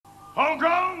Hong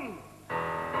Kong,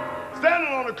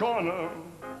 standing on the corner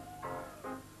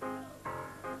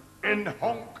in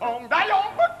Hong Kong,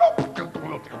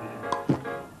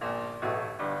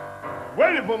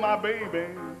 waiting for my baby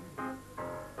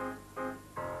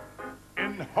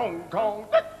in Hong Kong.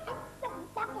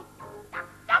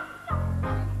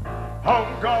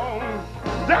 Hong Kong,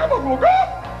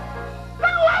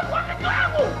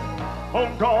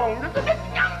 Hong Kong,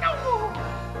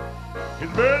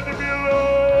 it's better to be alone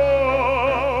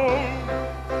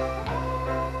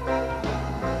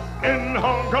in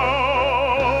Hong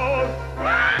Kong.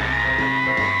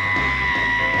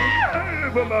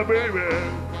 For my baby,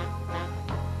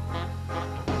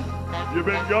 you've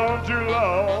been gone too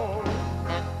long.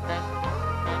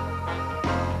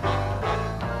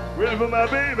 Waiting for my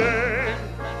baby.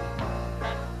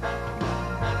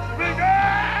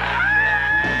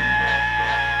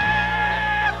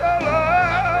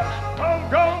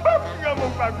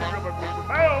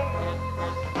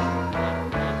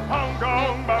 Hong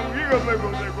Kong,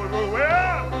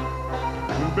 well,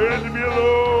 you better be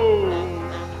alone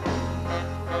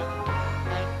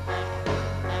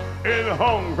in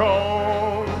Hong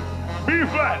Kong. B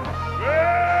flat,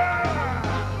 yeah.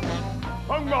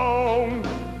 Hong Kong,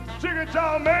 chicken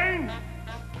chow mein,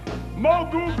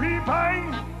 mogu pea pie,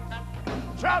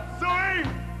 chop suey,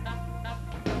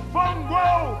 phông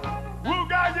guo, wu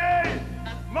ga ye.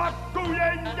 Mặc cô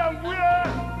yên dòng quê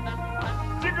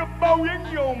chỉ có bao yên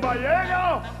dùng bà dễ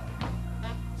nhau.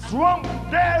 Swamp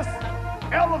gas,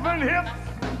 elephant hips,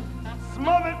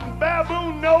 smothered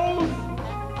baboon nose,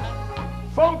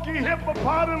 funky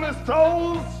hippopotamus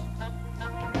toes,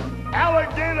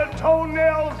 alligator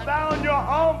toenails down your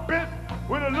armpit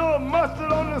with a little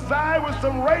mustard on the side with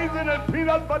some raisin and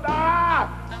peanut butter. Ah,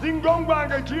 ding gong bang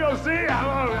cái chiều xí.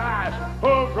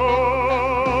 Hong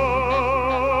Kong.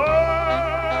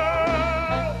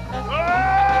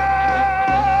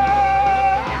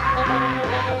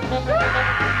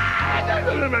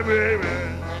 Baby,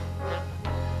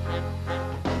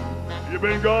 you've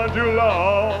been gone too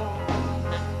long.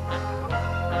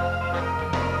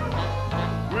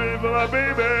 Waiting for my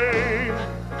baby.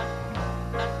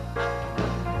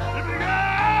 You've been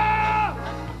gone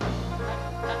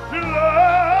too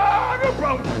long. No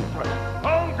problem.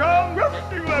 Hong Kong, Hong Kong,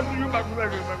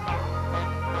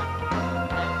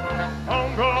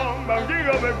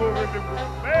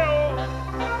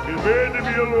 it's better to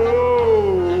be alone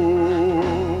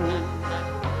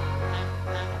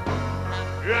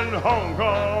in Hong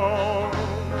Kong.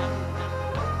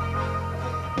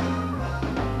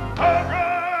 Hong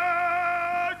Kong.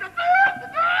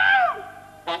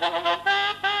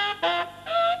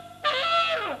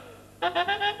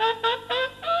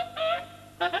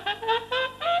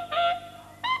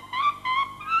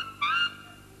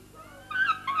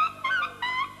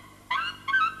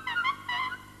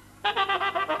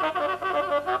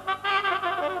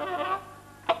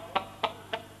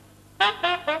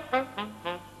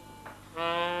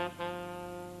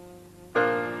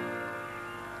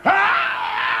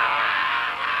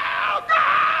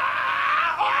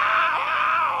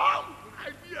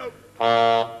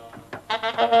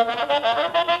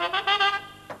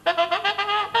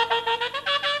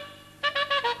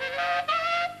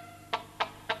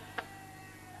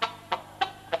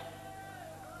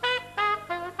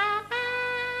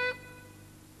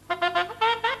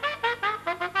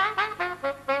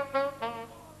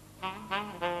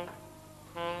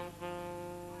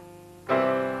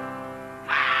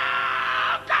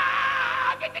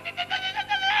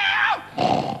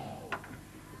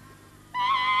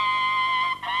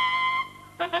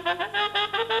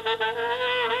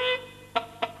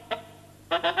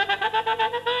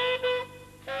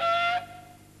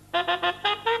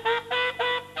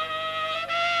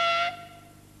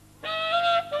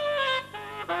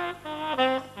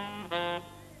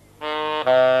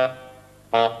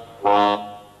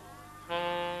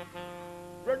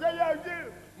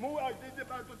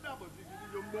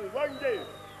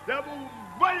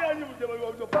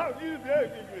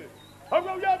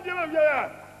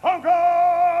 Hong Kong!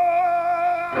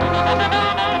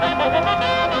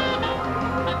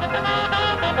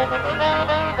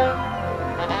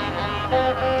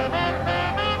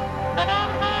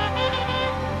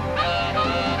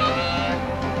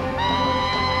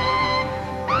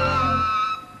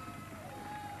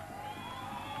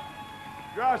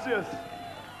 Gracias.